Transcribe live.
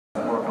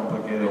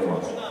middle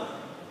ones.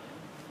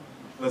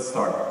 Let's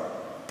start.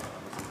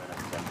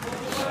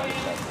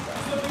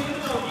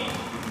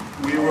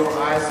 We will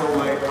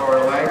isolate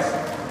our legs.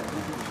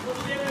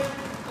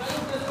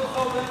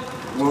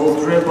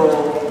 We'll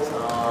dribble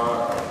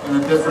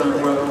in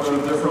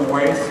different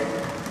ways.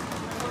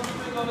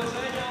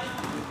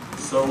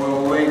 So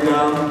we'll lay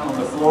down on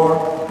the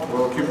floor.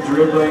 We'll keep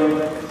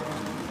dribbling.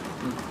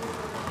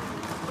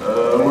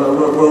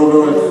 We'll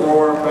do it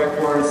forward,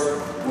 backwards.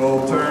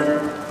 We'll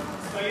turn.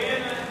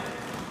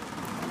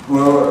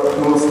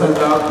 We'll stand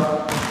up.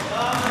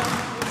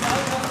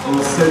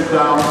 We'll sit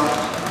down,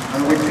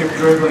 and we keep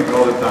dribbling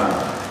all the time.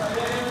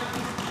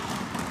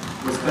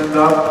 We stand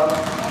up.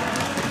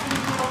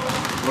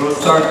 We'll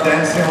start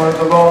dancing with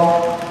the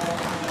ball.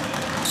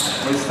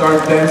 We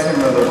start dancing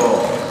with the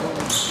ball.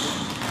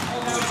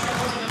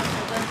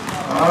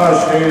 Ah,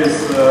 she is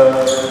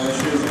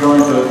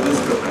going to the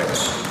discotheque.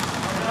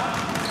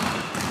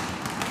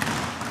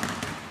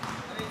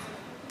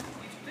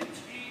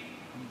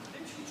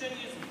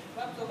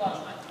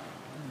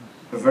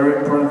 A very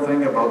important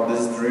thing about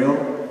this drill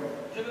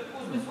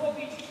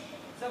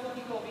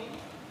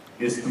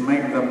is to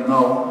make them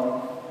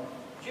know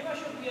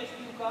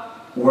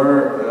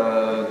where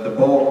the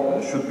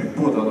ball should be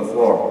put on the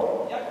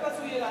floor,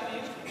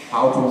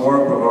 how to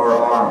work with our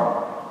arm.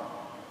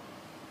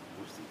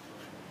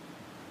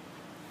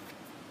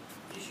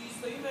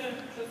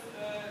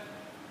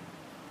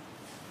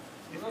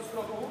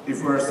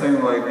 If we're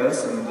staying like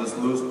this, in this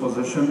loose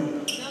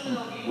position,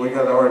 we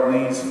got our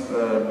knees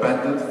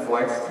bended,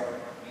 flexed.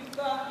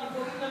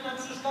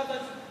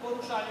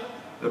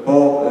 The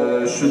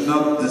ball should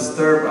not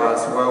disturb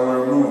us while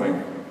we're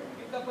moving.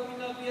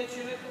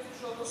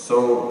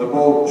 So the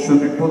ball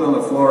should be put on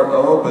the floor a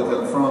little bit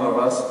in front of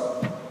us.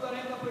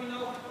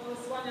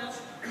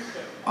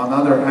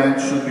 Another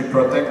hand should be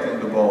protecting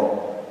the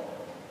ball.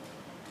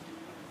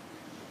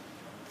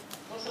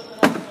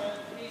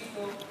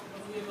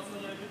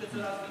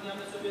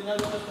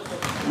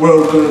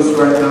 We'll do this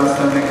right now,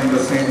 standing in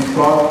the same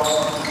spot.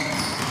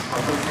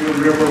 After a few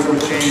dribbles, we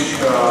change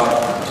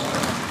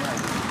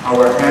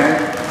our hand,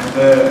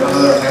 and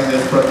another hand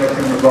is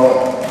protecting the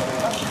ball.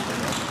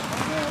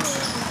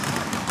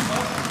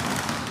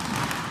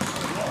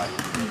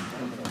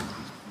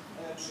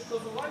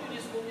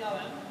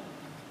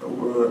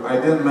 I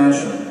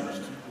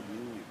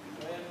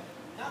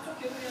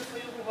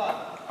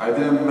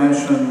didn't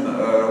mention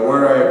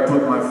where I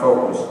put my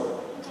focus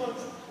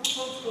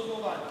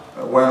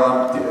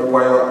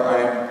while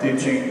I'm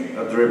teaching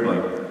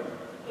dribbling.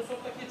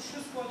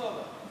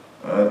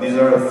 These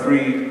are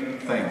three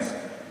things.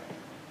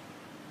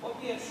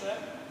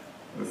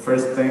 The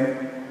first thing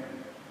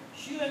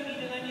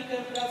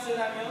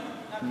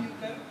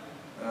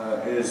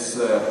is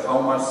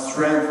how much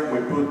strength we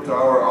put to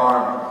our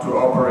arm to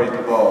operate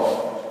the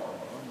ball.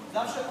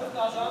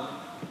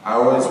 I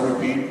always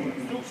repeat,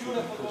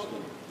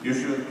 you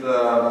should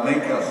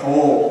make a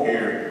hole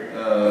here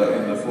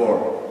in the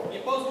floor.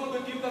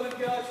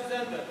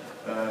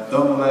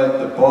 Don't let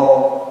the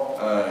ball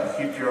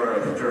hit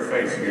your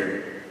face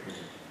here.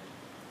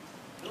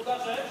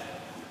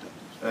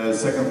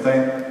 Second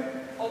thing,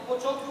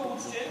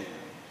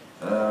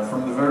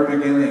 from the very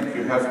beginning,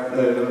 you have to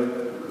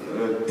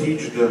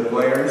teach the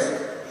players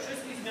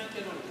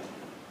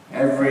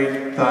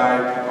every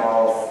type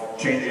of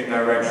changing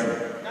direction.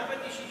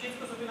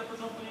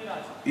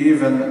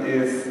 Even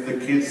if the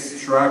kid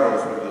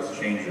struggles with those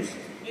changes,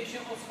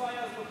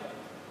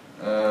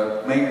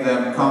 make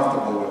them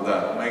comfortable with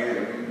that.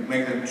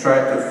 Make them try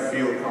to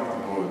feel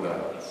comfortable with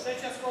that.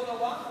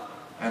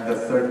 And the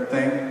third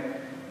thing,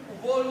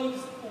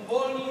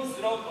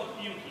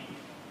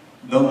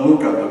 don't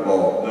look at the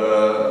ball.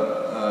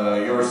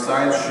 Your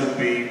side should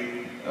be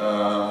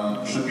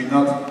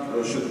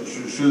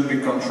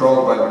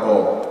controlled by the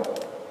ball.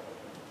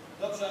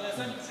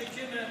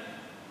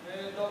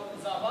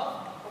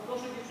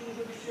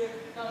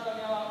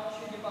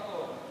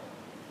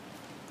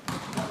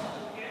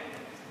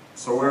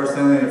 So we're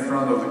standing in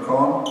front of the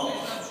cone.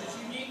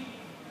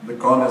 The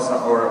cone is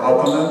our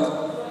opponent.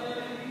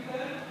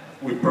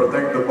 We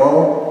protect the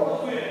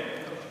ball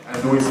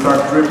and we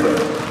start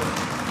dribbling.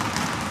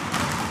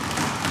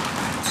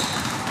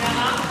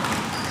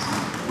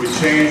 We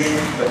change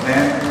the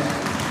hand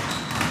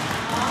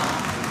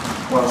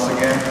once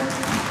again.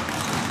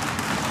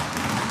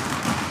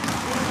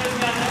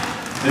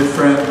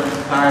 Different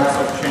types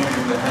of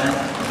changing the hand.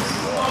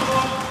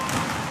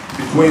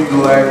 Between the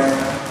legs,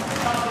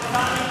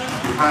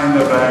 behind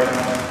the back,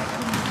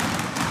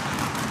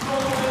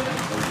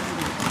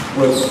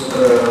 with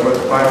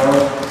FIBA.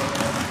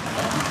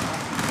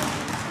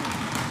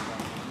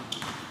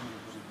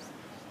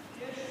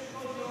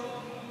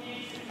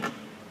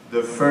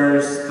 The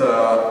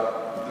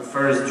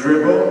first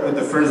dribble,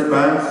 the first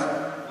bounce,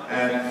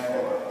 and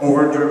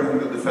over dribbling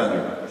the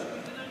defender.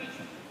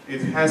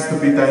 It has to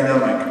be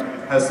dynamic.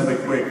 It has to be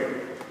quick.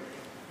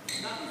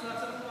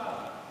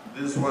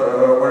 This is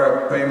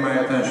where I pay my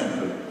attention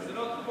to.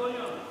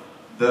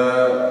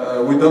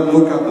 We don't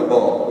look at the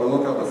ball. We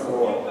look at the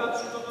floor.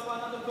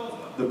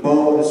 the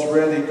ball is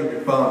ready to be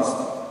bounced.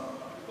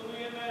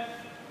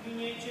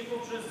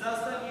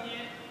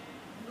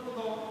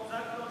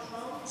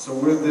 So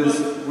with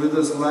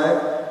this leg,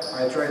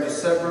 I try to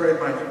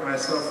separate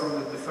myself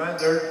from the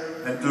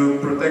defender and to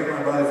protect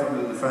my body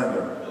from the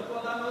defender.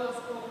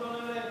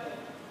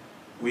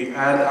 We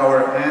add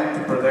our hand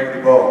to protect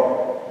the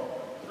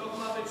ball.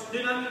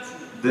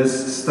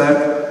 This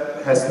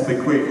step has to be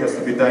quick, has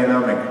to be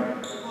dynamic.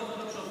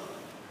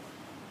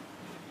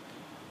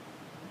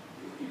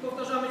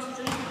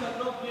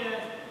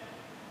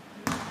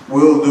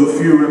 We'll do a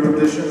few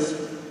repetitions.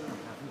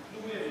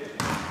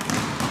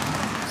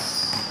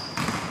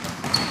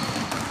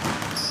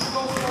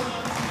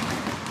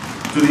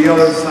 To the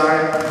other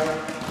side.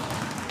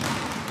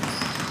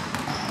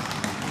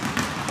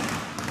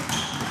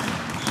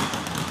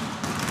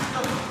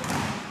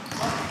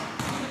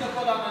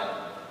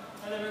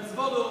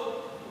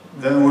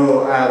 Then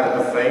we'll add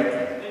a fake.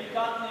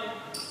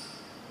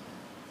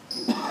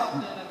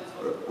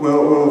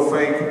 We'll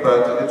fake,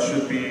 but it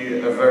should be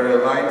a very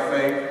light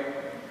fake.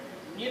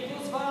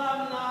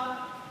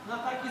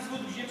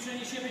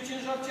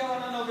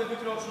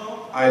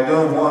 I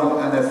don't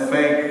want any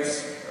fakes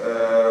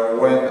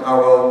when I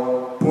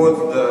will put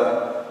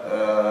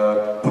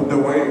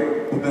the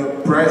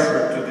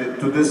pressure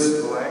to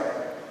this leg.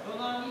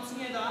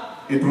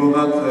 It will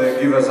not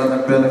give us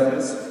any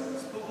benefits.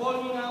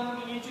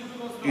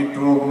 It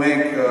will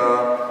make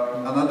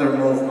another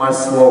move much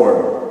slower.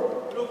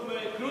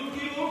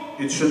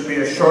 It should be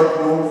a short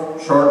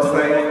move, short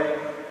fake,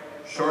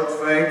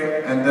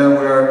 and then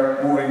we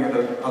are moving in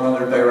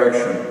another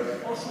direction.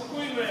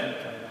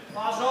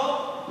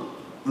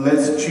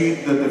 Let's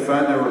cheat the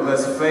defender,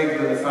 let's fake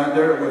the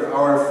defender with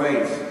our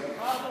face,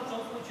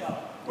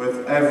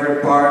 with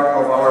every part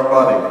of our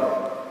body.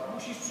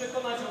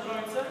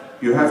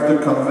 You have to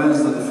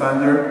convince the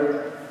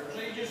defender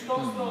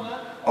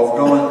of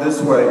going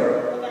this way,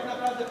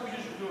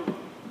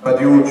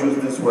 but you will choose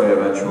this way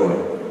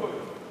eventually.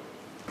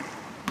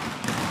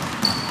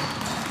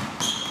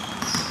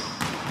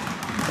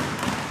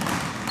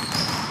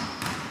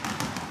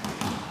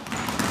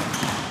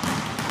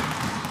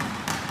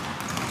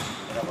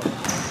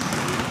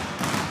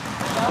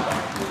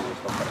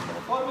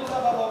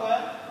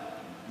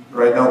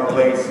 Right now,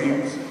 play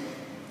seams.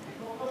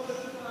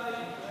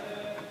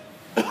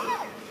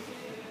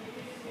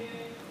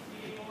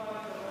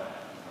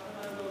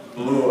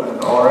 Blue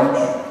and orange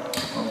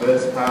on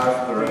this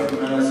half, the rest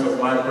minutes of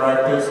my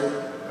practice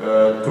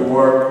to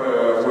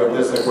work with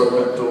this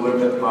equipment to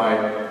limit my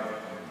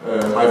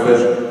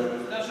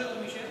vision.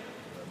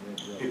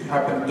 It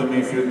happened to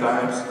me a few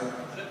times.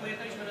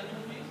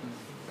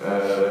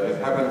 It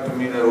happened to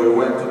me that we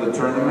went to the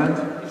tournament.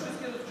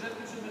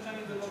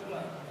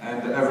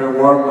 And every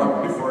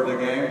warm-up before the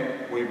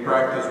game, we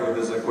practice with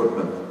this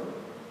equipment.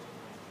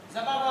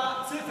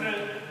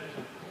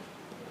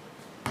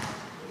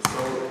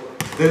 So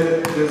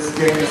this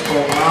game is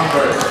called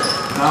numbers.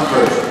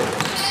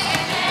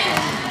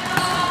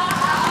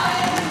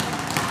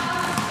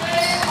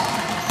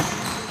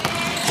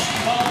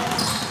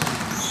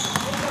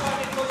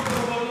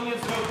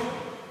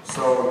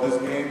 So this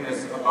game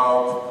is about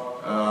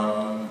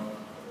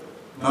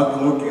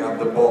not looking at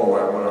the ball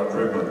while we're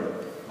dribbling.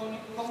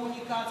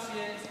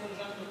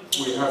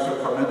 We have to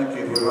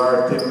communicate with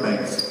our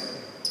teammates.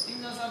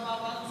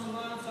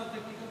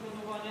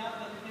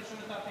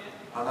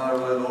 Another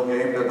little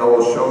game that I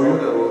will show you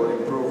that will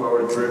improve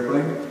our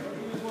dribbling.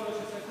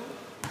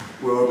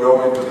 We'll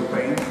go into the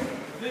paint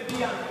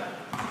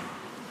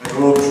and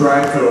we'll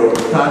try to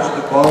touch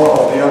the ball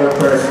of the other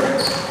person.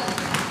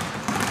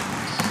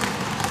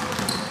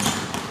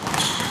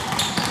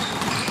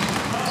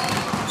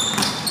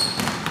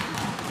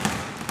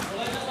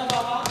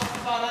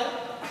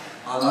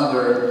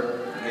 Another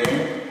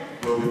game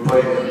will be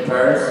played in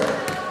pairs.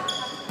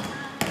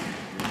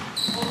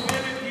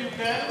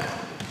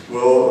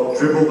 We'll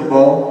dribble the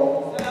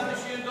ball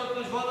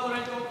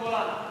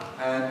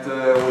and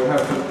we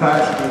have to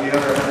touch with the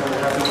other hand. We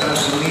have to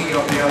touch the knee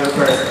of the other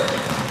person.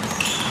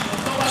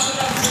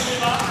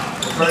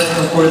 The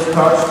person who is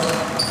touched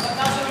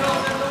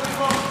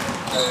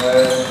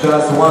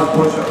does one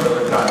push-up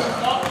every time.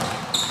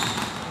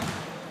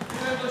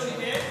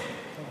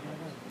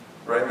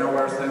 Right now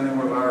we're standing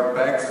with our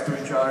backs to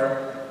each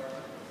other.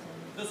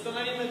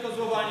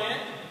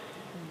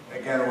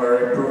 Again, we're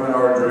improving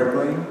our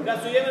dribbling.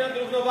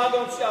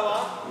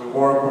 We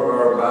work with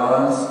our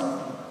balance.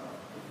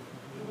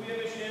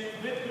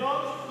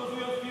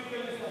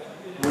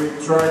 We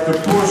try to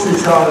push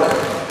each other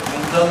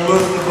and then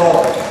lose the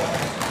ball.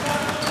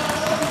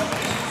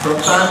 From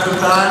time to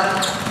time,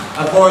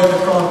 avoid the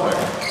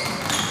contact.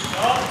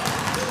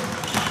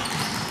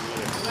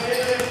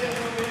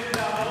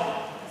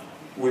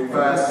 We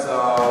pass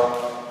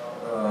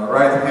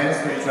right hands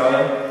to each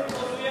other.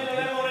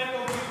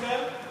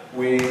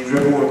 We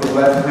dribble with the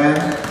left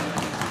hand.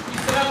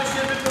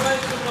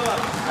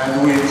 And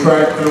we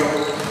try to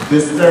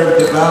disturb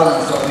the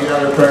balance of the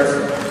other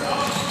person.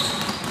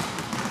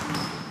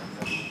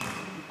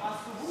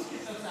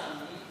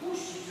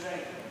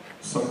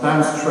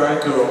 Sometimes try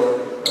to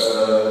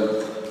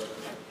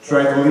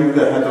leave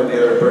the hand of the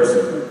other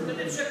person.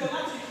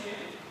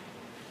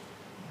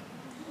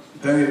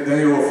 Then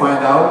you will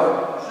find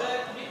out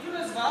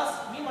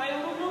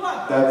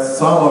that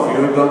some of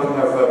you don't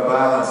have a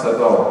balance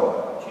at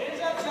all.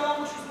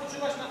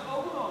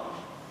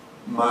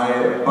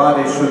 My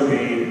body should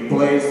be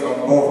placed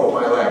on both of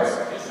my legs.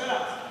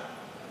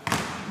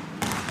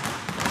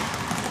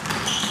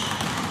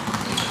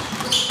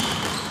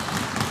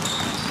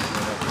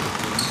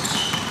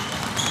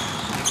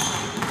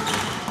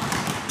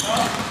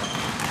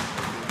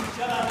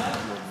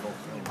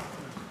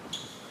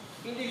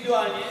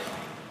 Indywidualnie.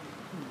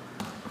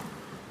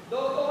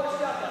 Dookoła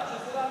świata.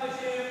 Przesuwamy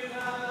się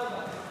na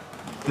nogach.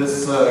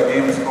 This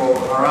game is called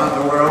Around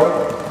the World.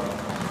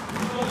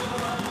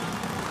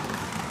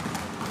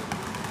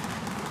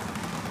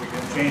 We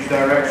can change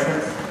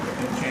directions. We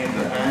can change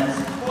the hands.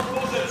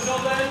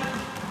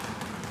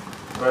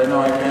 Right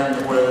now I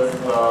can with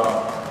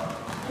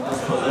in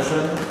this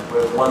position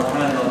with one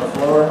hand on the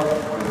floor,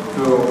 with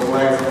two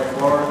legs on the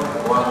floor,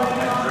 and one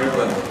hand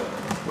dribbling.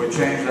 We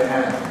change the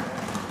hand.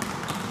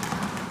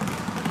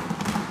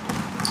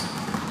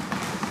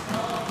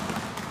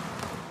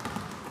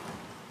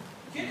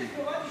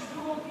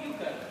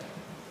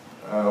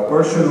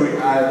 Where should we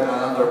add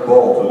another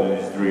ball to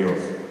these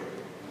drills?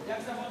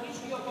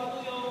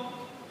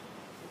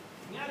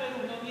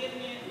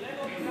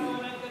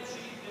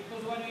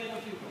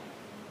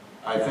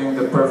 I think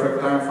the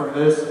perfect time for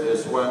this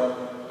is when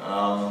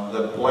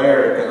the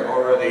player can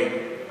already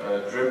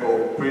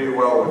dribble pretty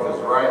well with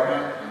his right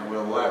hand and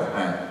with left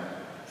hand.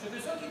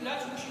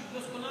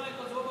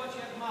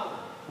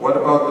 What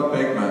about the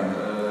big man?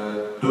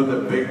 Do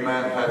the big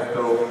man have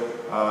to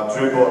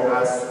dribble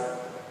as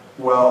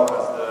well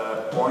as the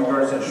point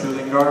guards and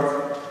shooting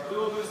guards?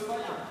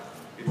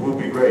 It would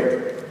be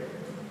great.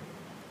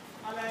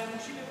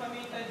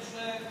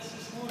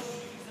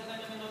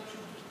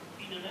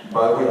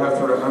 But we have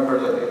to remember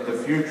that in the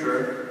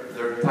future,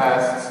 their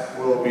tasks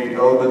will be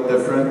a little bit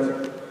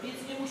different.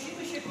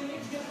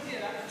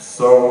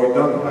 So we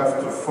don't have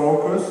to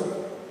focus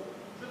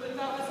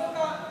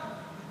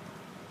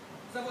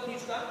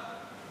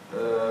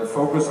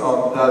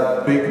on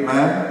that big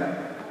man.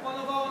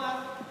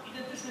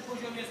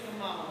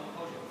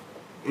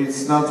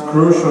 It's not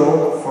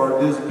crucial for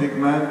this big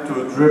man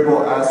to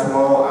dribble as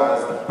well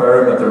as the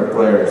perimeter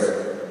players.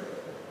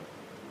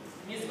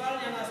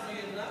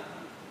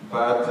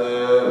 But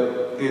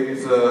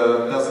it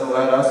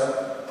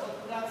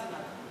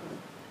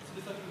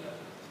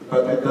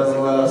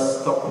doesn't let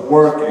us stop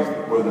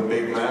working with the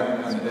big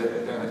man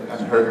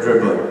and her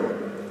dribbling.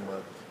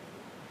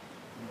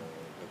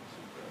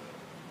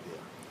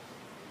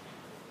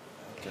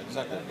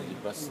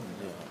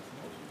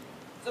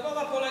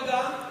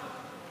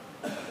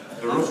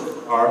 The rules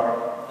are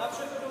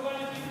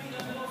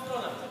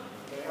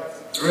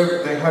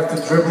they have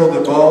to dribble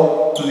the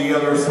ball to the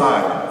other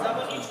side.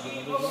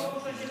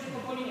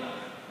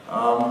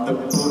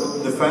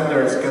 The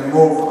defenders can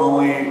move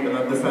only in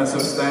a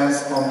defensive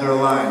stance on their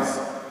lines.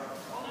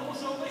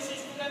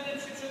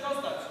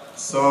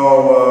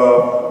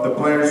 So the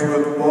players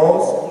with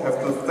balls have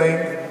to think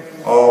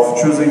of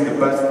choosing the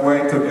best way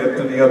to get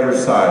to the other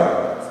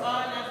side.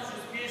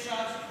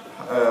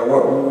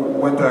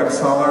 When to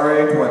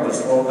accelerate, when to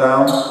slow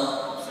down,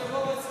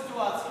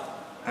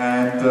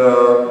 and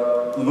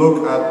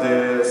look at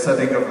the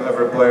setting of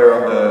every player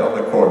on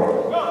the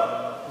court.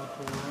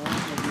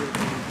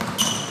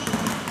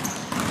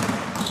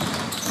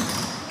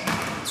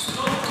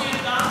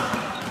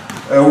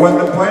 When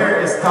the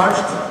player is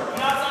touched,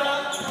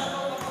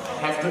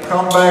 have to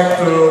come back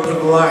to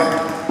the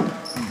line.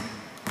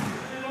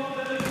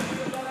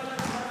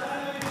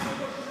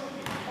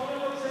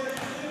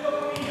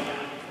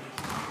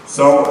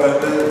 So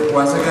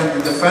once again,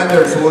 the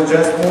defenders will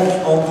just move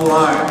on the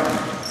line,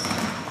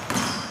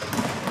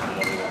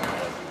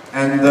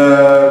 and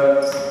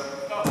the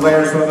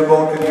players with the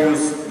ball can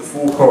use the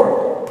full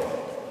court.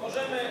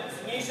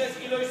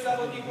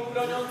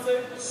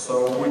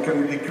 So we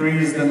can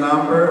decrease the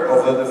number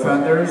of the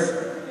defenders.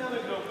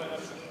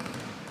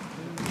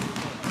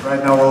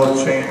 Right now we'll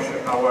change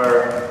our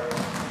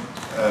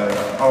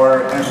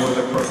end with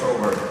the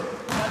crossover.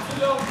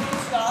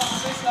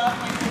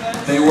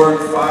 They work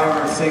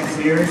 5 or 6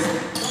 years.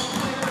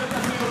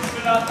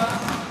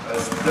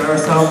 There are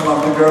some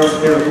of the girls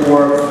here who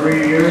work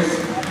 3 years.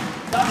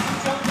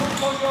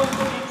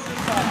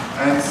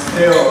 And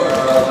still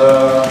the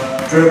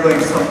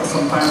dribbling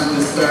sometimes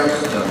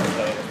disturbs them.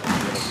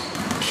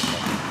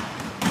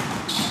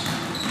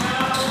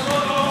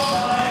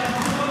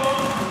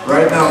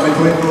 Right now,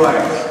 between the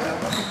legs.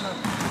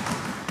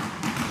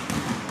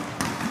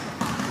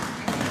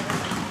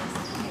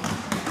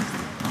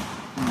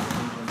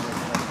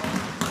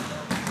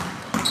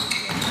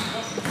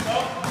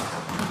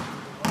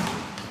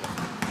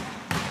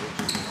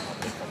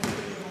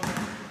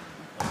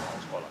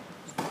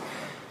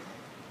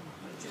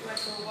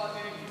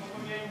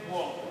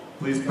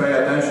 Please pay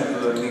attention to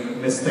the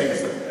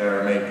mistakes that they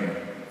are making.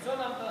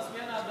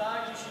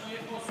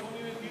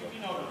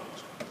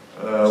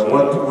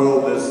 what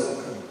will this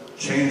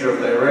change of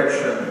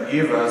direction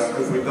give us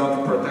if we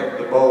don't protect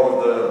the ball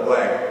with the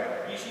leg?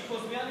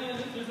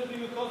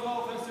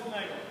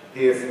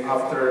 If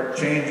after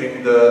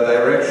changing the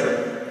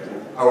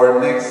direction, our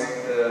next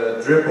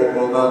dribble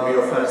will not be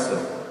offensive.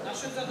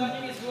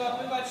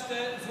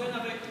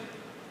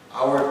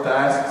 Our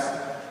task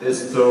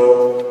is to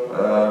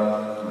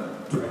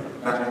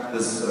manage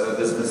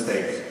this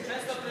mistakes.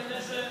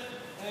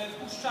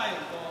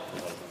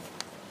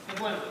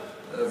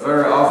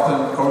 Very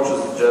often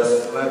coaches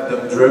just let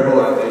them dribble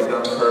and they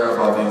don't care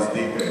about these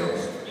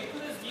details.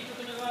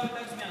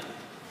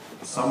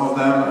 Some of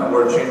them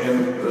were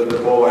changing the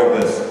ball like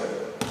this.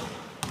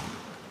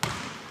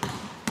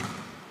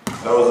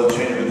 That was a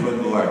change between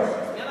the legs.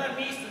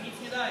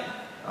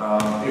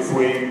 If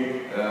we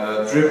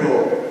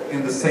dribble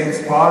in the same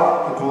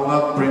spot, it will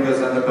not bring us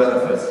any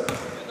benefits.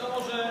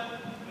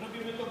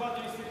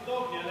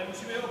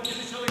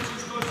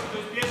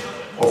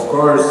 Of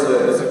course,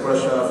 it's a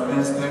question of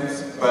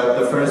instincts, but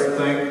the first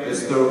thing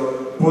is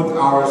to put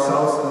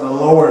ourselves in a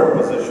lower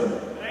position.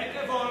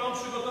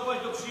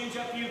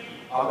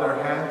 Other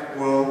hand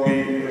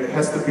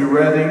has to be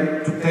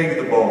ready to take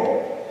the ball.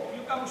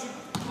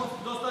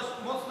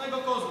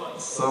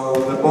 So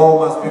the ball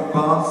must be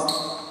bounced,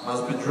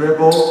 must be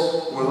dribbled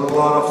with a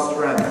lot of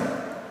strength.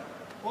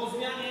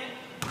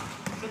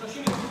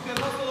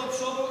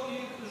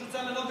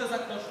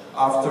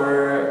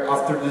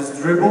 After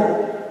this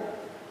dribble,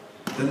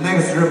 the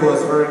next dribble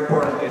is very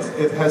important.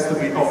 It has to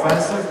be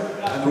offensive,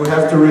 and we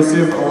have to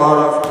receive a lot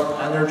of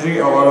energy,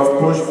 a lot of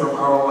push from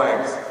our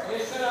legs.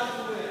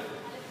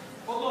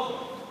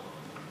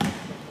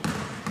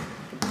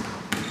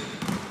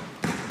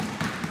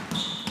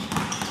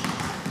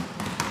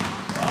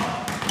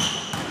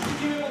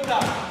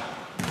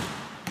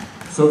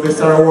 So they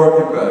start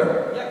working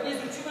better.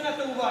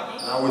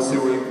 Now we see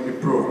we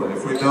improve. But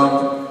if we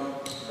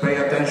don't pay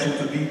attention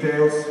to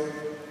details,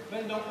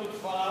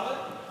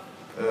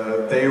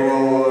 they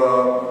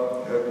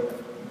will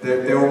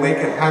make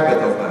a habit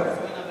of that.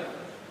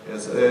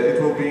 Yes, it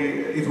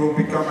will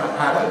become a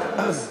habit.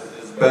 This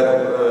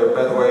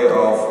bad way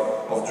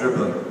of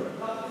dribbling.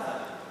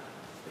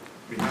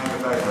 Behind the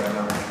back right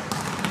now.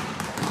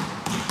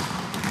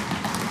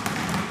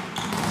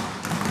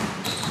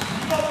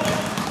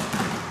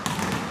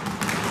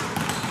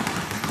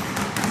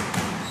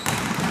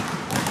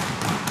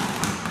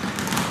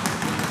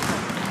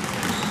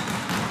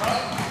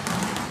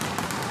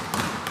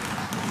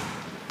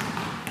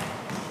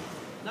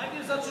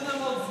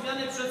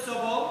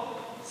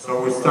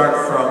 So we start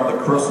from the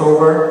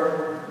crossover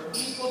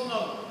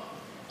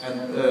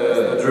and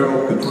a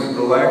dribble between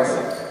the legs.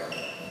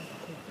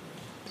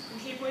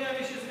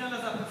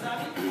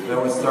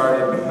 Then we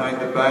start behind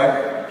the back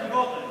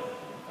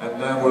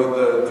and then with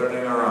the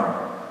turning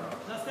around.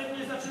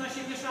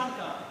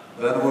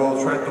 Then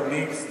we'll try to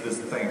mix these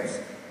things.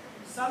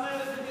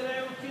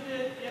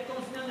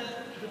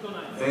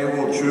 They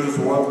will choose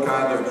what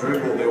kind of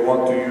dribble they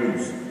want to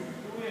use.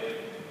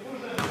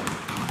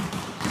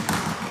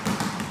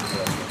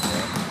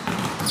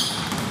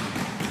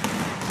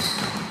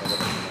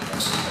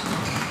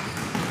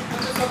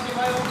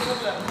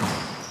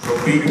 So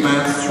big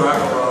men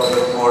struggle a little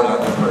bit more than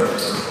the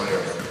perimeter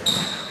players.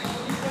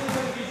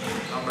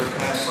 Number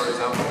 10, for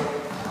example.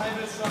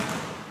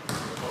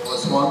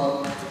 This one.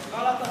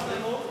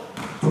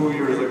 2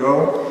 years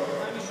ago,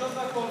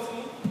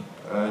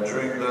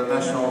 during the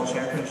national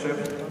championship.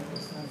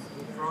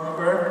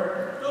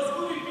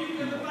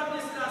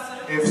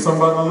 If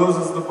someone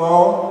loses the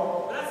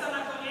ball,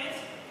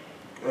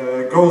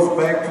 goes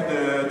back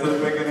to the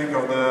beginning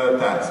of the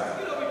task.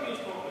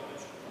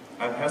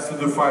 And has to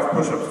do 5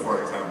 push-ups,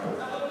 for example.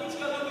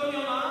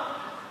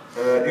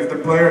 If the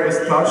player is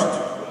touched,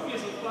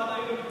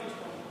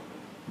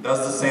 does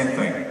the same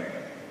thing.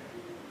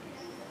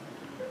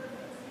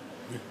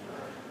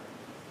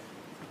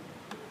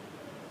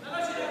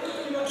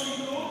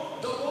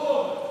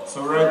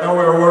 So right now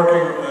we're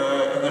working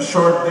in a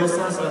short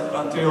distance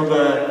until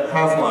the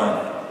half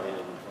line.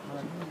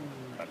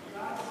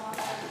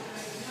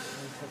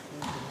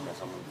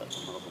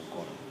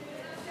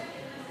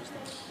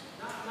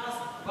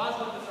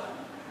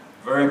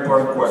 Very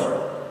important question.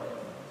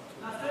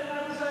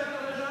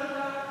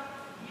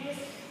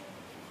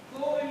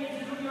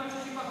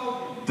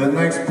 The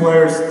next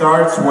player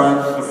starts when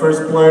the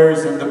first player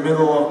is in the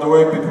middle of the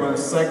way between a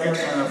second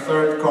and a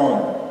third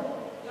cone.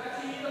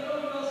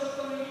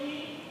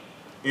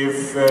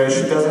 If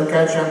she doesn't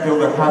catch you until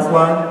the half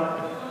line,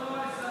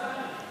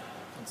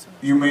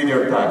 you made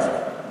your task.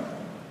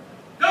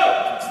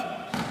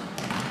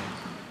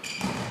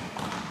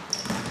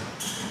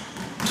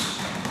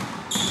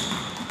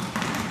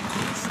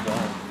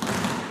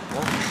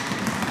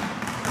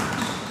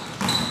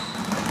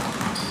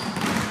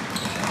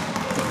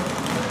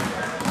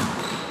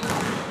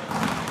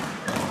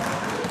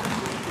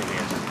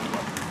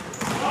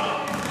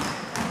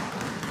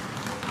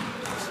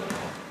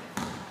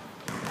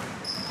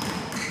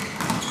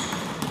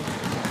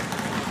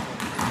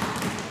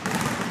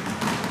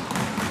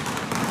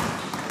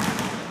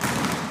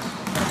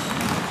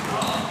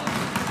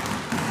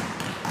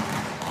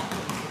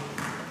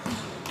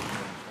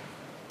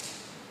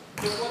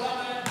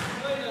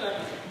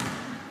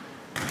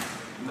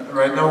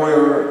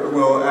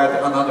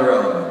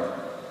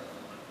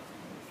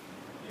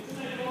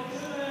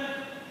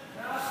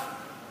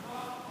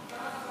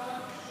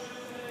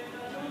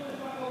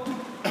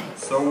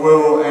 So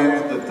we'll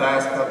end the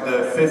task at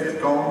the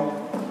 5th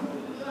cone.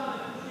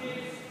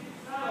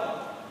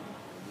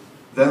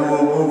 Then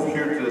we'll move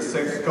here to the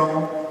 6th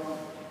cone.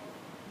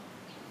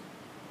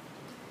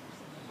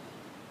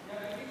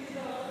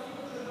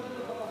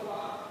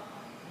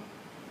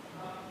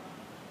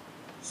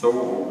 So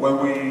when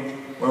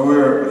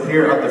we're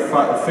here at the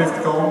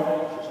 5th cone,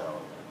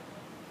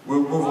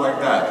 we'll move like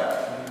that.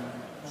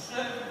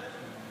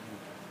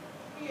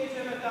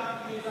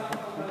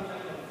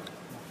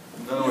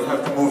 And then we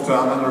have to move to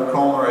another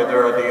cone right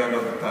there at the end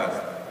of the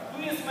task.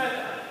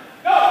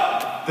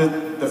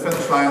 The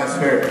finish line is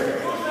here.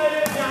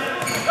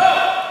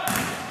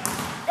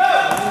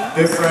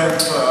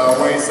 Different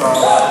ways of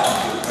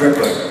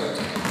dribbling.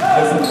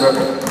 Different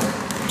dribbling.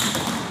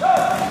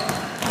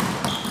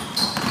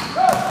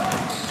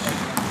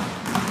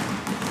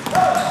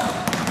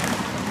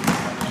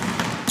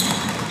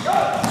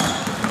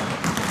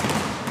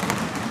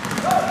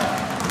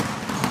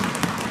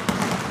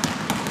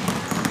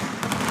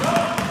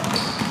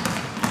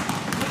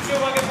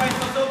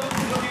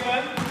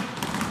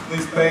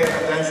 Please pay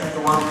attention to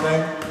one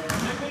thing.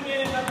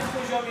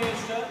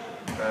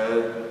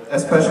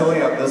 Especially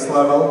at this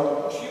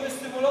level,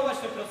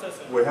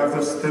 we have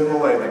to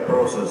stimulate the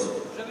process.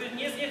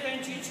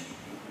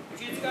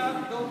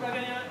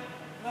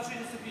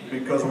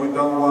 Because we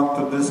don't want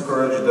to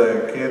discourage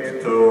the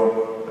kid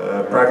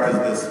to practice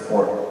this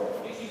sport.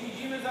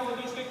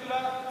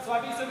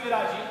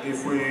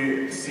 If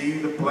we see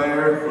the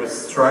player who is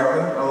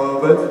struggling a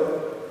little bit,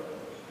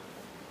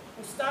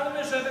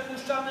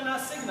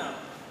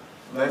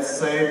 let's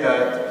say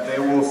that they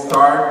will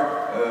start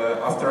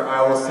after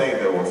I will say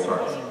they will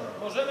start.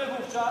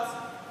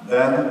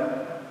 Then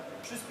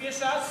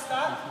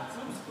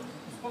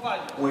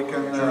we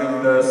can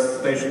join the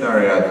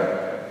stationary ad.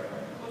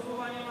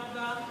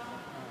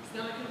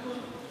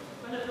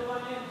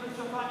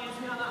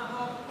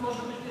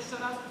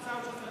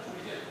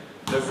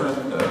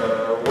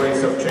 Different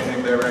ways of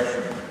changing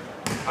direction.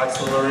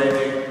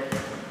 Accelerating.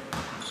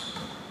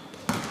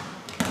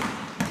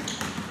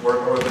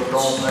 Working with the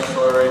cones,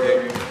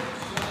 accelerating.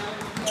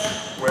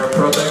 We're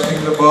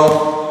protecting the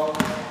ball.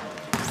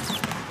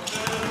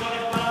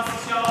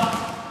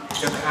 We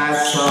can add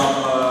some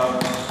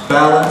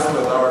balance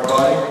with our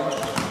body.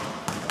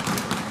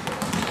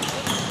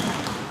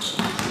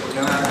 We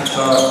can add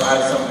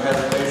some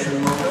hesitation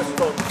movements.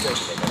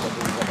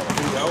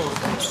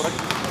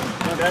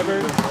 Never.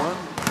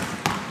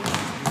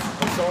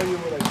 I saw you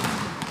when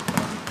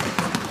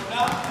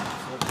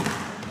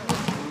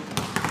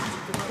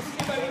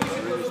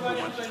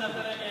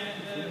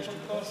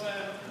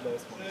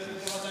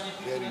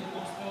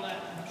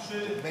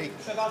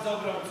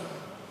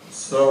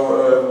So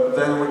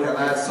then we can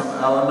add some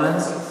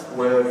elements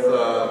with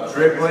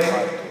dribbling,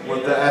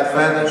 with the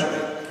advantage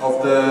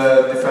of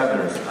the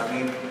defenders. I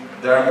mean,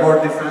 there are more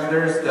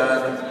defenders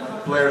than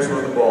players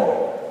with the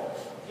ball.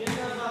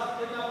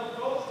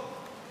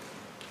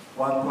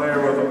 One player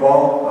with the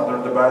ball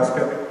under the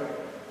basket.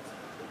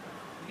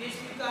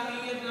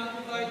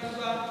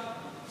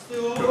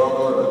 Two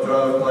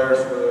other players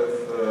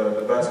with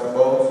the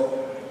basketballs.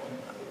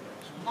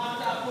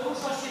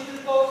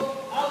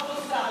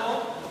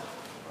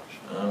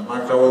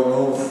 Magda will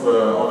move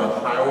on a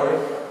highway.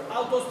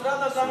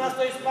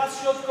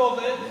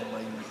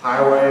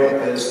 Highway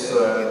is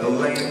the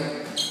lane,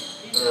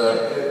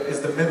 is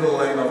the middle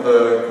lane of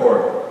the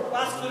court.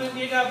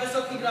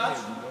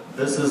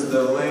 This is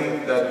the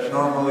lane that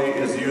normally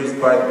is used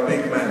by the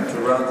big men to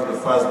run to the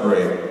fast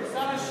break.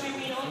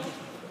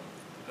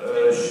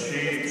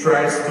 She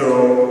tries to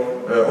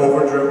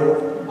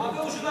over-dribble.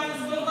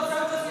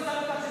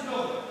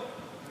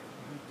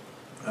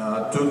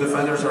 Two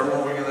defenders are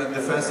moving in a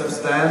defensive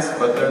stance,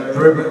 but they're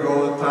dribbling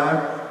all the time,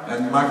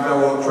 and Magda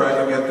will try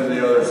to get to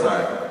the other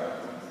side.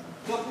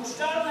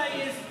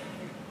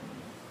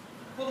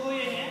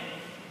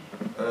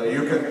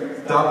 You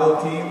can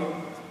double team.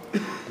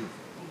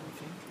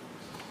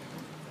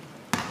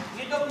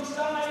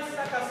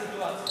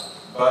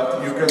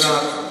 But you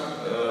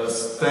cannot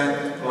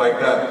stand like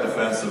that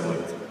defensively.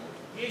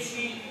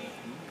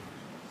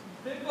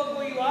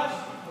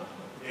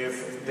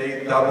 If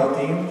they double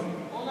team,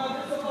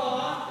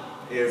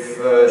 if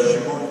she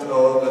moved a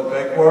little bit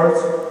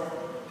backwards,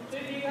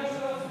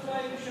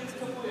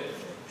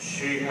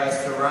 she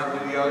has to run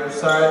to the other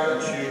side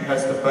and she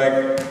has to back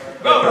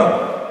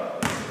up.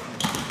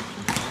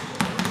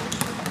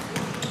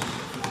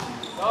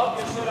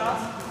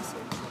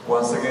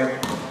 Once again.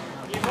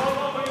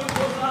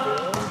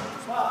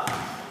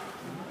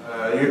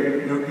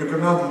 You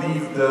cannot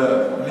leave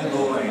the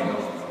middle lane.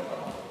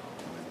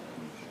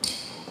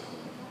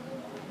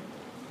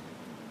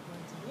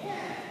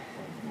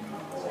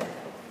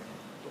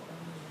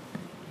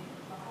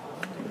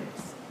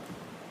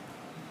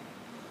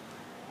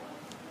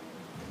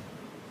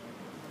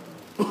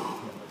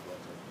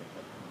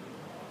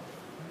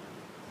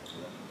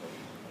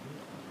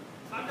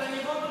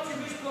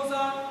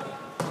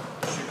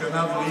 She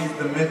cannot leave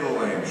the middle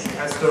lane. She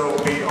has to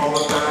be all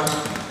the time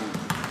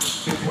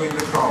between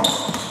the cones.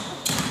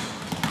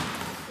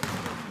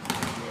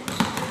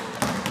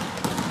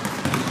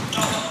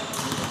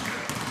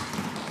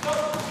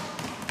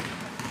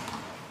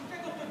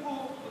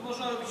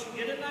 można robić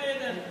 1 na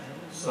 1.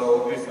 So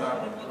we start.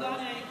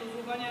 Podania i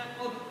kontrolowania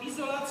od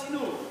izolacji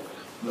nóg.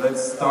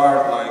 Let's start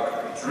like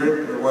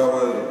while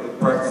we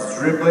practice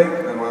dribbling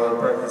and while we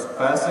practice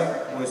passing,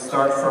 we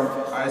start from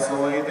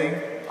isolating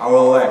our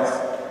legs.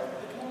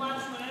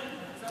 Wytłumaczmy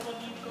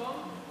zawodnikom,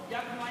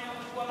 jak mają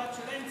układać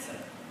ręce.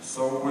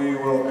 So we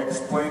will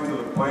explain to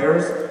the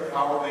players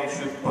how they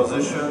should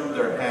position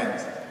their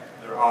hands,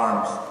 their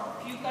arms.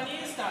 Piłka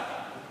nie jest taka.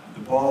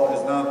 The ball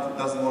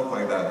doesn't look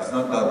like that. It's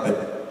not that big.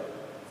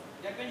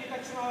 Jak będzie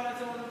tak trzymała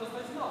ręce, może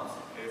dostać w nos.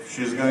 If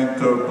she's going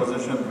to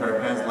position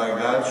her hands like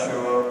that,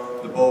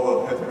 the ball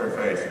will hit her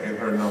face, hit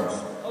her nose.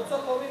 To co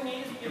powiem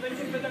nie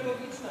będzie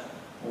pedagogiczne.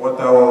 What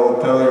I will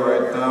tell you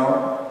right now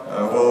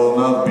will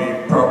not be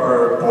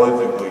proper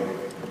politically.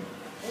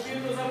 Mówię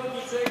do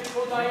zawodniczych,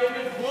 podajemy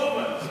w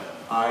głowę.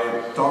 I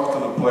talk to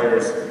the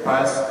players,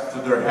 pass to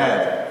their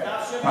head,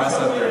 pass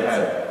at their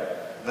head.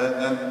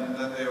 Then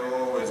they will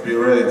always be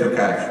ready to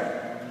catch.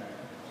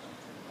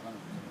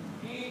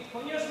 I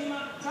ponieważ nie ma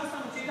czasu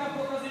ucieka,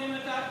 pokazujemy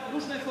tak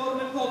różne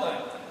formy podań.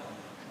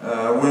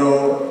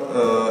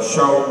 We'll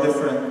show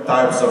different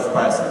types of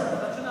passing.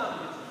 Zaczynamy.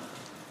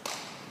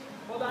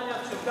 Podania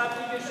przy klatce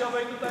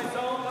piersiowej tutaj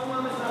są, tam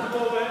mamy na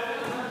głowę.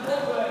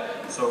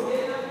 So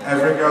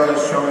every girl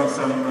is showing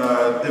some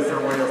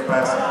different way of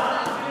passing.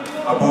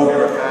 Above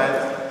your head,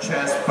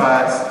 chest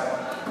pass,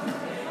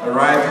 a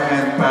right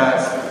hand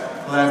pass,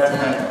 left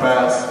hand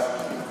pass,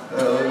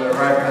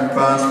 right hand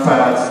bounce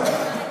pass,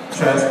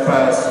 chest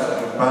pass,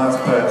 bounce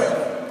pass.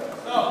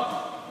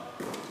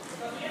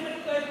 Pokazujemy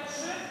tutaj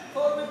 3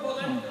 formy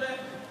podań, które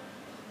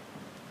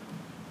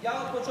ja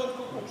od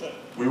początku uczę.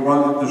 We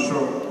wanted to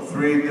show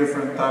 3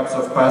 different types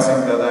of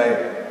passing that I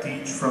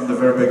teach from the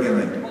very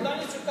beginning.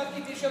 Podanie przy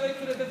klatce piersiowej,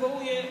 które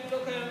wywołuje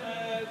trochę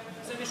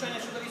zamieszania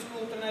w środowisku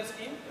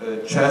trenerskim.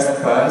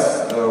 Chest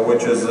pass,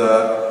 which is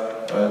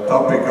a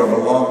topic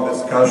of long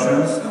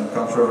discussions and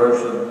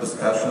controversial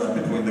discussions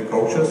between the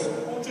coaches.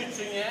 Uczyć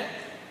czy nie?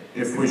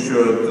 If we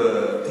should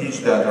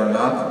teach that or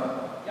not.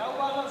 Ja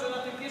uważam, że na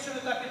tym pierwszym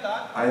etapie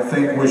tak. I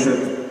think we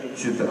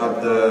should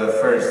at the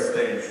first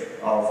stage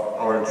of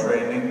our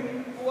training.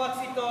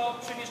 Ułatwi to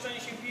przemieszczanie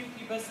się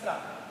piłki bez strat.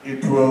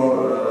 It will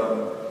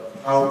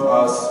help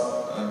us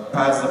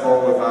pass the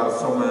ball without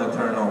so many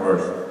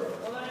turnovers.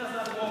 Podania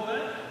za głowę.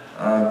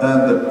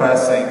 Then the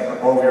passing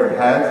above your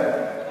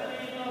head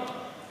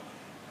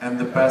and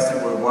the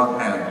passing with one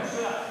hand.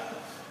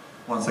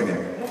 Once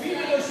again.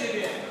 Mówimy do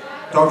siebie.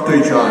 Talk to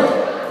each other.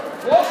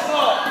 Głośno!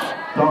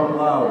 Talk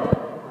loud.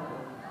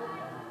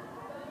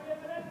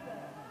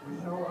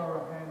 We show our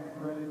hands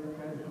ready to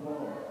catch the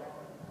ball.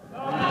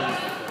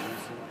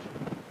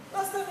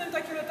 Następnym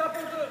takim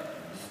etapem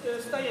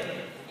to stajemy.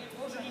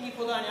 I przy linii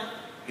podania.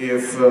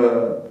 If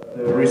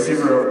the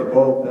receiver of the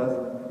ball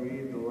doesn't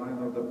create the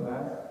line of the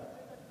pass,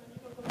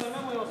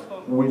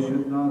 we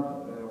should not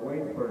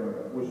wait for him.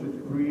 We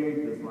should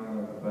create this line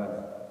of the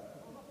pass.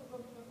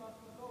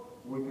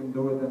 We can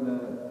do it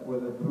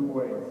with 2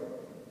 ways.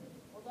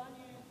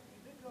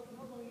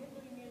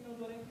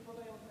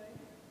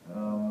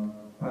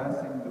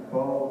 Passing the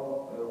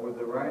ball with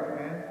the right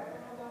hand,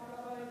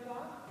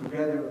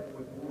 together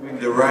with moving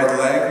the right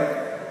leg.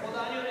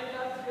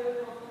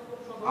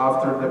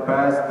 After the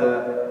pass,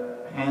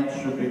 the hand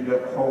should be, the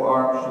whole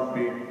arm should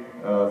be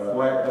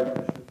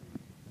flat.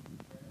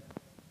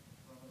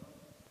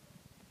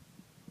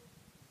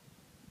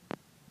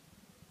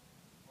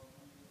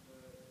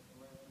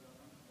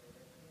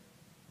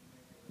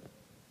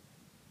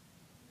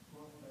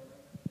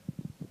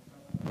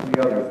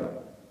 The other side.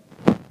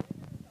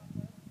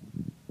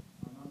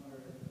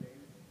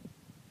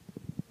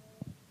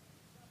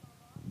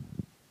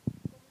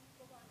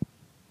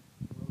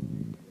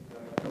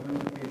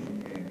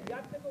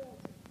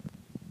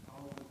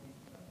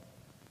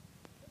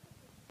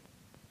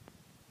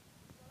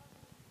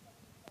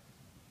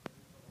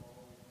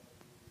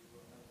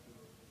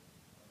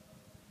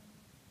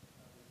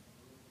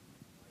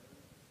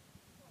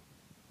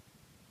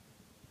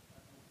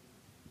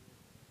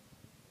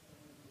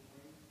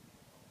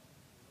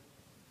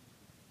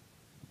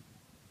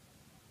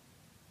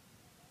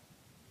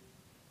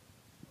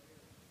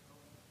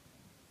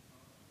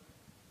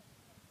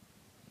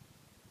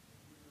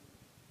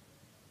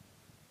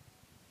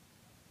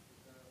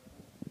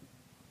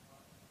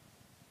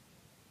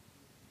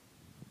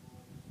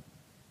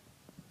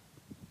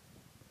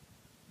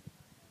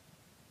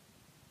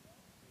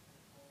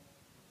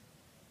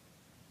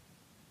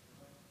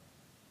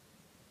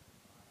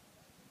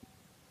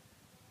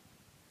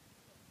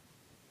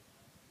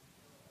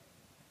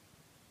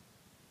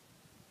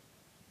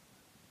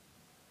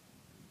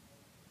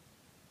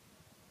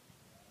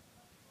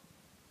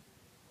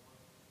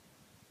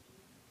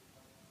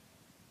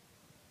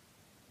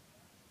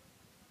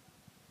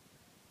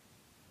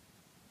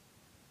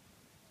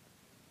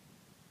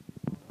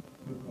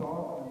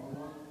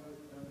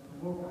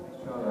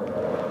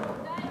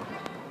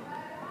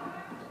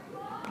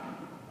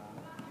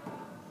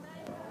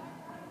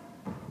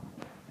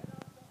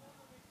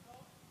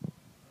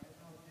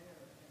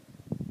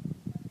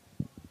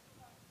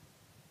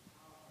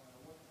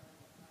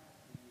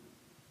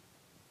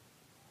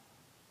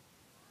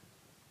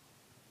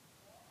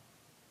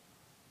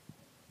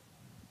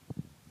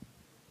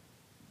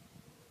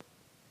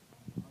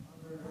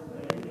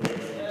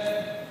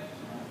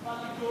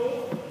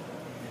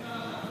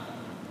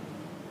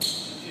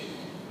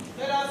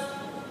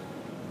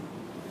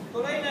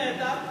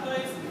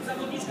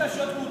 zawodniczka w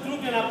środku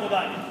utrudnia nam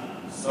podanie.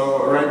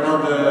 So right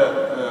now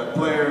the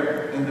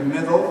player in the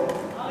middle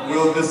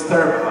will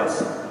disturb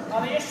us.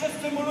 Ale jeszcze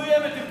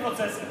stymulujemy tym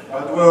procesem.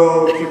 But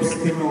we'll keep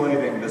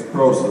stimulating this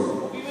process.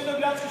 Mówimy do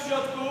graczy w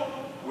środku.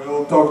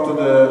 We'll talk to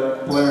the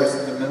players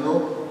in the middle.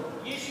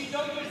 Jeśli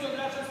dojdziesz do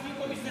gracza z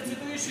piłką i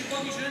zdecydujesz się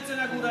podnieść ręce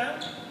na górę,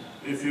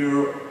 If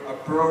you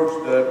approach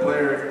the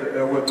player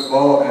with the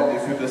ball and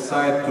if you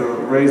decide to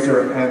raise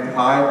your hand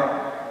high,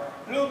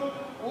 lub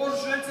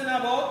ułożysz ręce na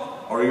bok,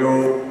 or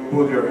you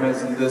put your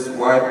hands in this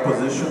wide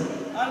position,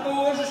 albo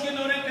ułożysz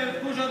jedną rękę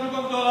w górze, a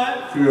drugą w dole,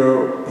 if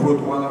you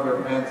put one of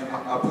your hands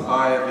up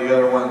high and the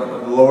other one in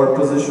the lower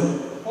position,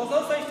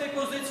 pozostań w tej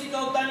pozycji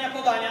do oddania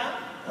podania.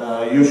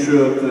 You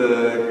should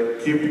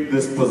keep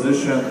this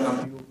position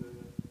until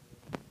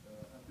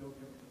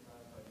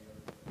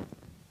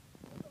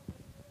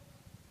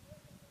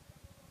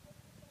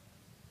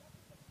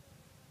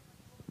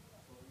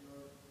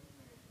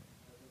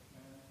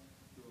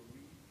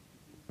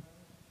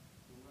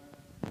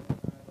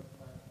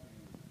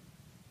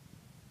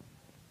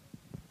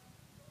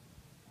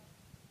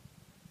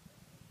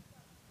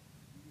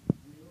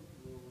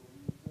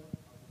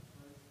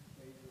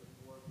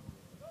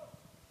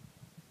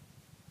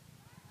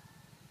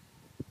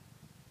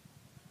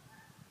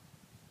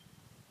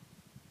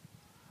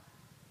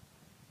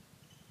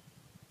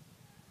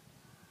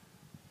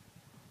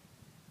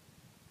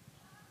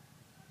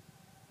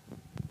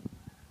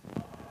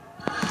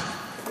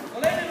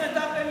Kolejnym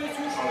etapem jest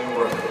już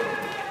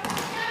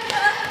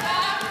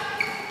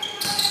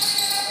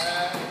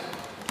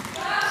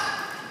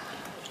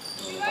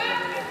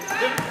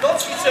to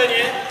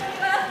ćwiczenie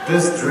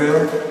this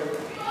drill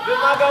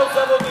wymaga od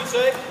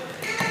zawodniczek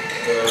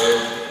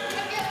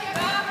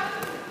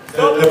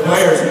the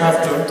players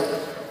have to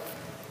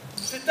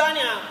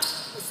czytania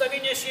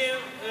ustawienia się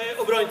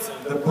obrońcy.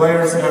 The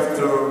players have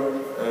to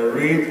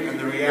read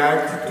and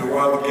react to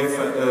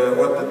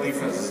what the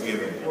defense is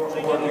giving,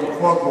 working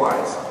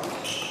clockwise.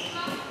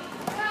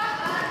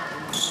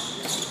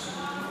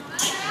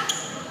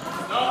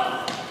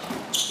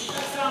 I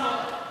tak samo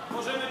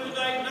możemy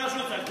tutaj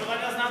narzucać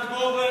podania z nad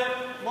głowy,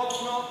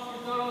 mocno,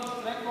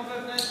 lekką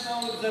wewnętrzną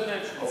lub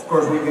zewnętrzną. Of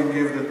course, we can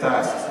give the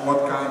tasks, what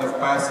kind of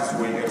passes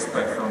we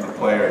expect from the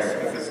players.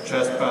 If it's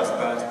chest pass,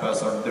 stance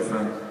pass, or a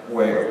different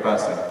way of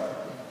passing.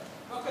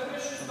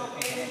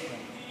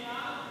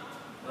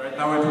 Right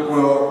now it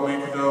will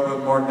make it a little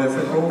bit more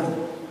difficult.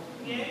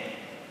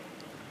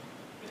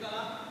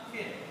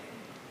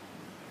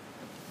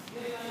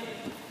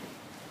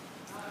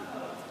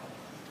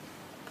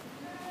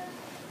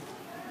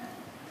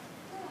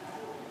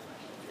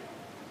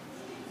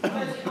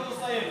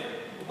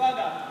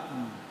 Uwaga!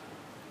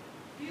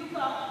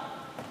 Piłka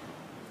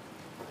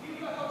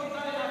chodzi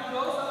dalej na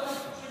wprost, ale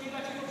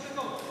przebiegacie go przy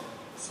końcu.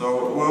 So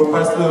we'll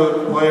pass the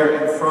player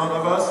in front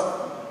of us,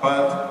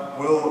 but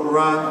we'll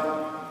run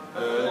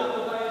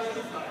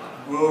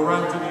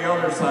to the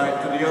other side,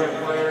 to the other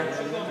player,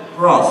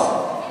 cross.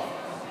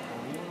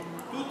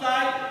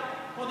 Tutaj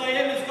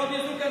podajemy zgodnie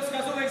z ruchem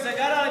wskazówek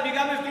zegara, ale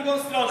biegamy w drugą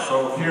stronę.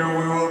 So here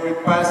we will be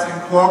passing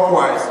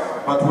clockwise,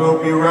 but we'll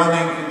be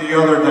running in the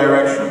other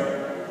direction.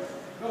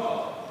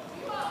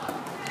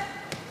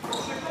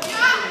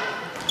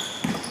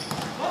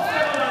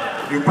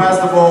 You pass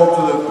the ball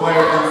to the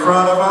player in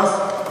front of us,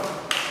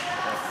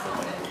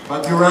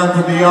 but you run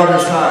to the other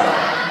side.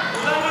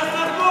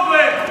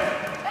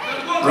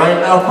 Right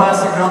now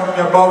passing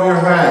something above your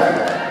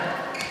head.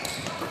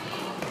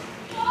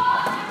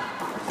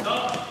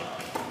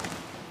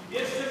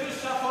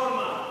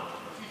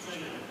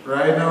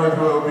 Right now it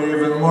will be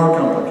even more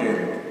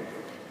complicated.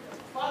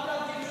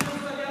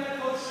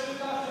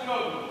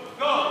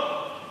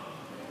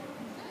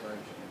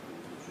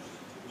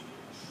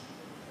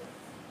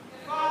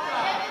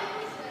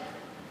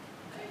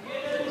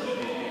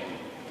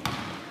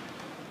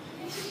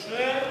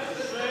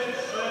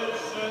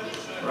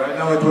 Right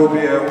now it will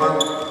be a one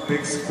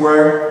big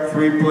square,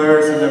 3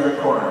 players in every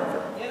corner.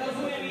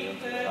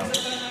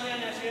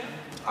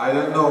 I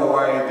don't know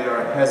why they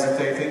are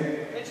hesitating.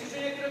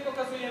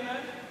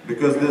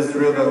 Because this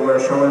drill that we're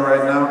showing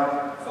right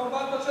now,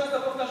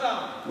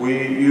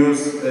 we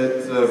use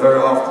it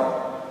very often.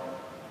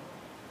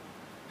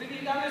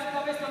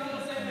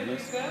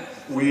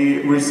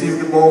 We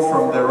receive the ball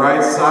from the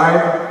right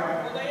side.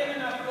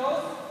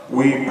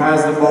 We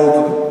pass the ball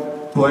to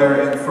the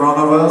player in front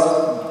of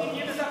us.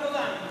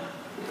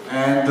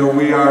 And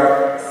we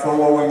are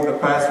following the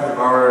pass with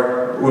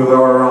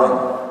our run.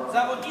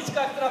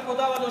 Zawodniczka, która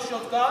podała do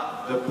środka,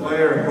 the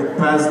player who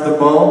passed the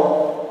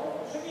ball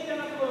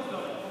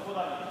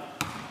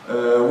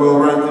will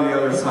run to the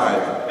other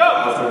side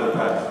after the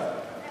pass.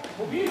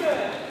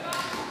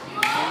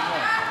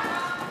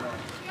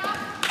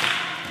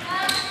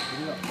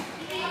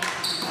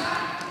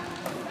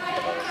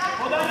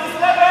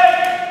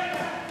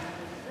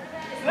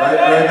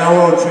 Right now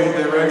we'll change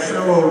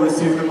direction, we'll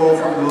receive the ball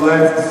from the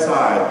left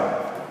side.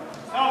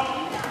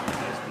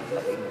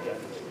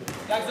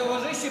 Jak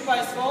zauważyliście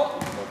Państwo,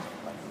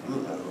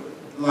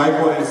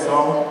 Like what you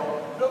saw,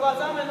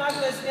 Wprowadzamy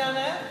nagle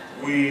zmianę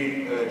we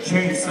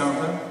change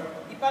something,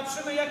 i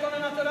patrzymy, jak one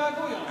na to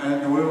reagują.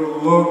 and we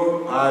will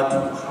look at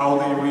how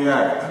they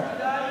react.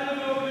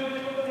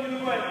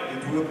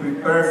 It would be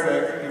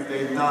perfect if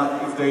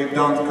they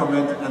don't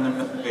commit any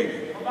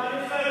mistake.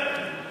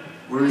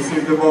 We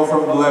receive the ball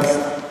from the left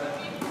side.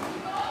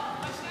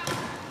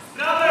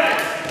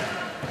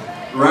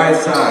 Right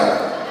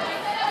side.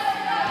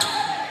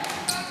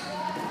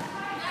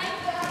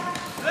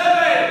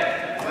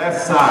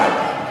 Left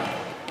side.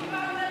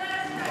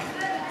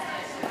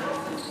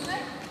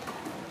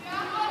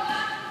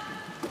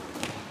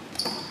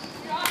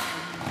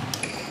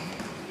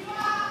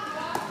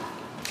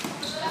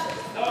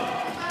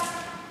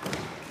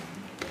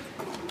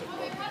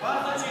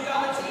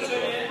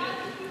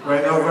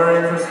 Right now, very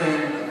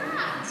interesting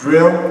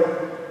drill.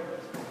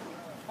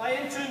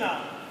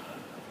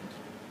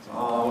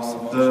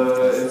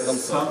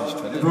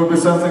 It will be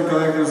something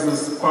like this, a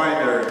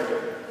spider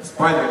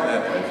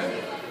net, I think.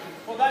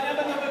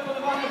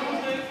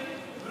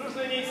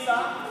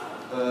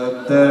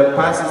 The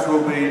passes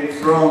will be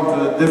thrown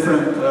to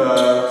different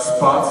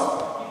spots.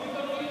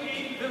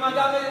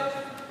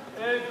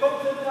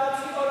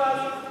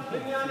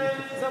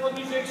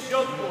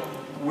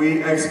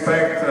 We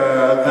expect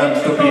them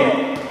to be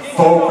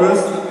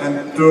focused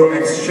and to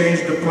exchange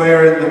the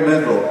player in the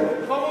middle.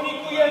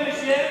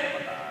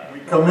 We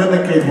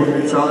communicate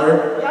with each other.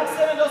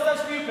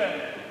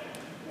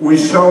 We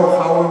show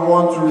how we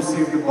want to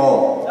receive the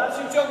ball.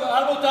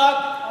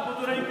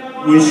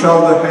 We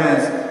show the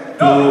hands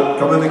to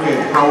communicate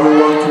how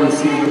we want to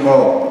receive the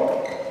ball.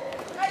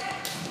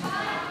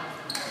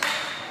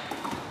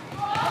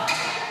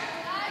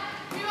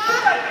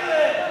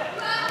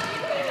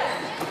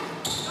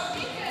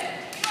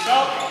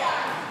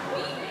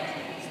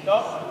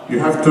 You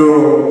have to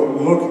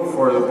look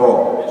for the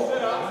ball.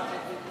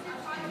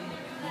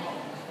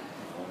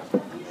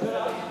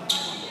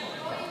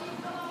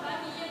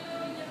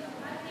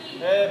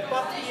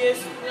 Patty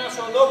jest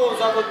naszą nową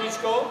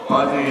zawodniczką.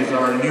 Patty is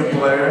our new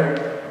player.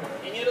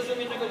 I nie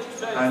rozumie tego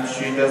ćwiczenia. And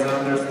she doesn't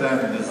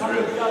understand this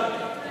drill.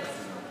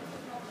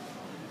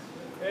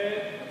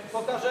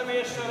 Pokażemy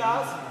jeszcze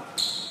raz.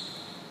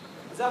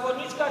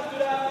 Zawodniczka,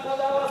 która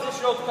podała ze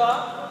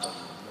środka.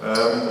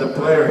 The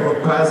player who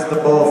passed the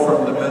ball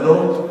from the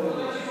middle.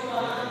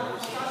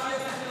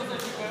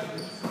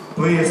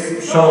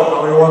 Please show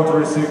how you want to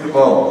receive the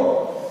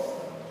ball.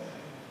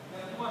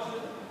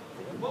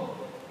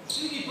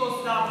 Przyjmij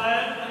postawę,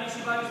 a nie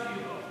się bawisz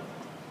piłką.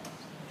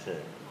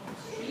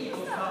 Przyjmij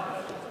postawę.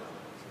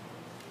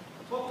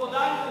 Po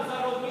podaniu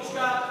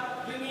zawodniczka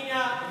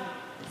wymienia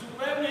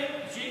zupełnie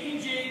gdzie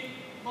indziej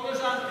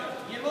koleżankę.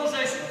 Nie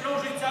możesz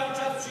krążyć cały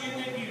czas przy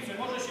jednej piłce.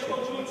 Możesz się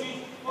odwrócić,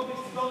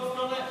 podejść w tą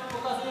stronę,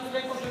 pokazując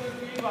ręką, żeby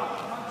wpływa.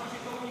 Mam ci się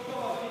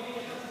komunikował, nie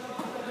wiem, jak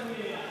to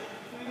wymienia.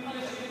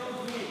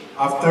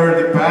 After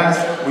the pass,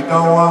 we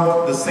don't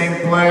want the same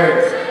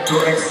players to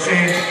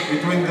exchange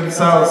between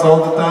themselves all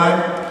the time.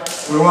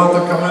 We want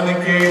to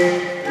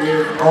communicate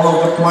with all of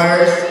the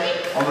players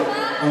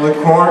on the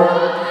court.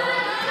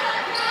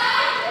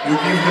 You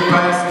give the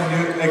pass and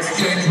you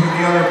exchange with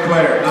the other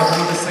player, not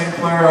with the same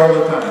player all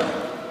the time.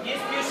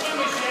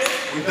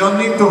 We don't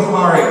need to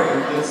hurry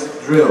with this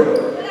drill.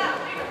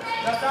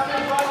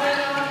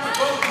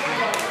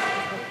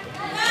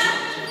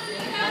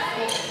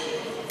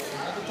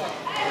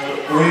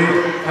 We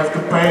have to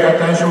pay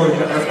attention, we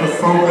have to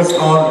focus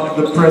on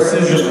the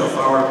precision of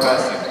our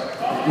passing.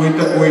 We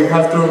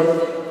have to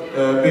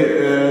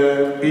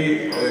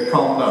be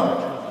calm down.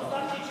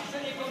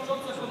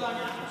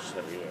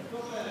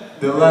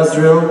 The last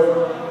drill,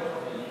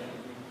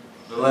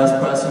 the last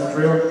passing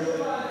drill.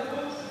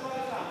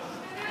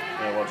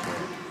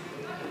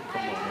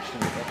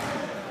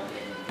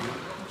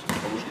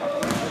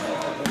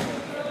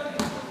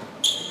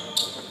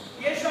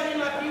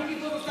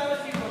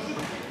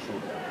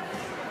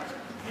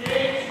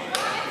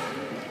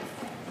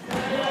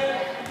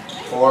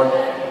 Four,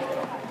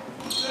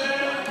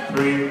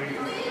 three,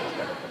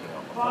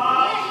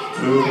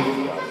 two.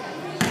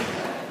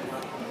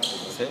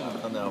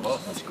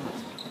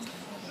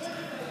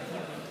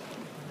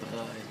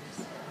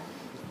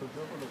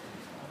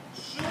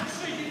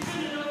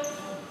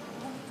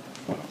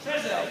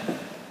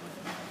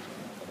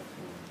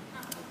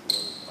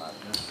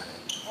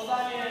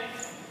 Podanie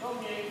do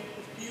mnie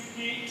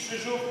piłki,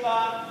 krzyżówka,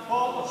 po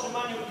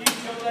otrzymaniu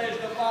piłki oddajesz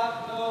do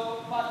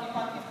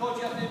Patty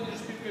wchodzi, a ty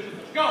będziesz piłkę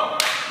rzucać. Go!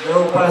 They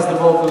will pass the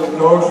ball to the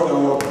coach, they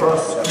will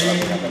cross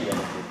screen,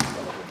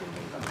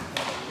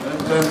 and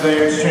then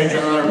they exchange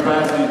another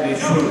pass and they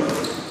shoot.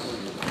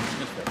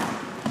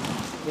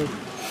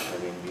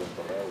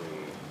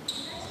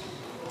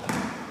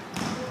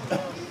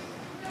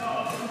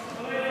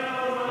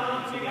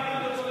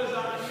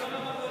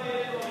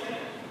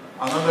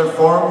 Another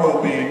form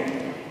will be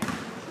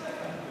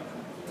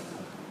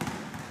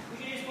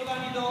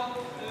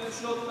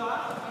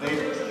they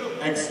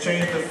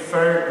exchange the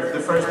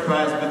first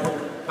pass between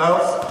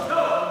themselves.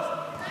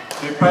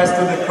 They pass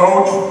to the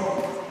coach.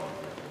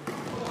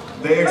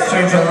 They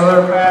exchange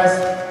another pass.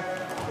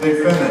 They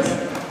finish.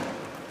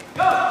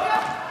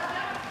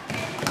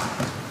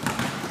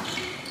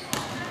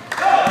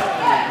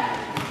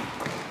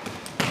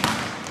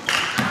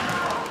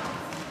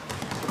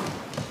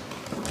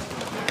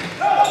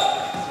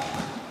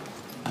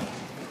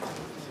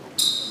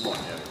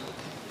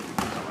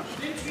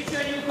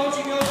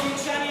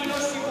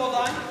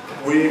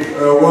 We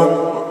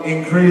want to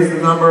increase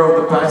the number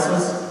of the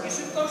passes i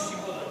szybkości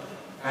podać.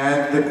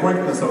 and the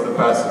quickness of the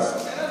passes.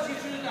 Teraz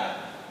dziewczyny tak,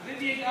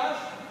 wybiegasz,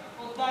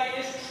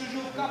 oddajesz,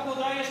 krzyżówka,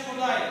 podajesz.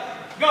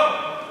 Go!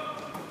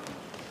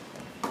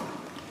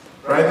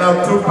 Right now,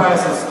 2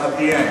 passes at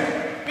the end.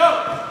 Go!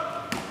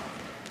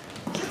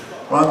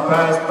 1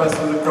 pass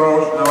to the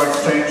coach, now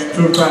exchange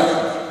 2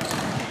 passes.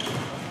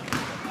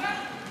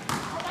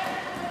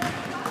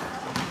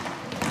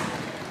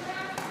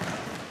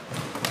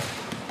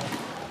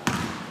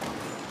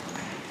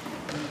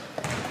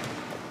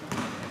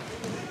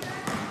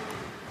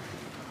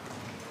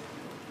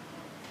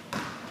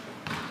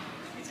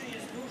 Ćwiczeń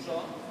jest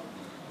dużo.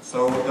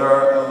 So there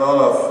are a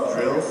lot of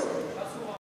drills.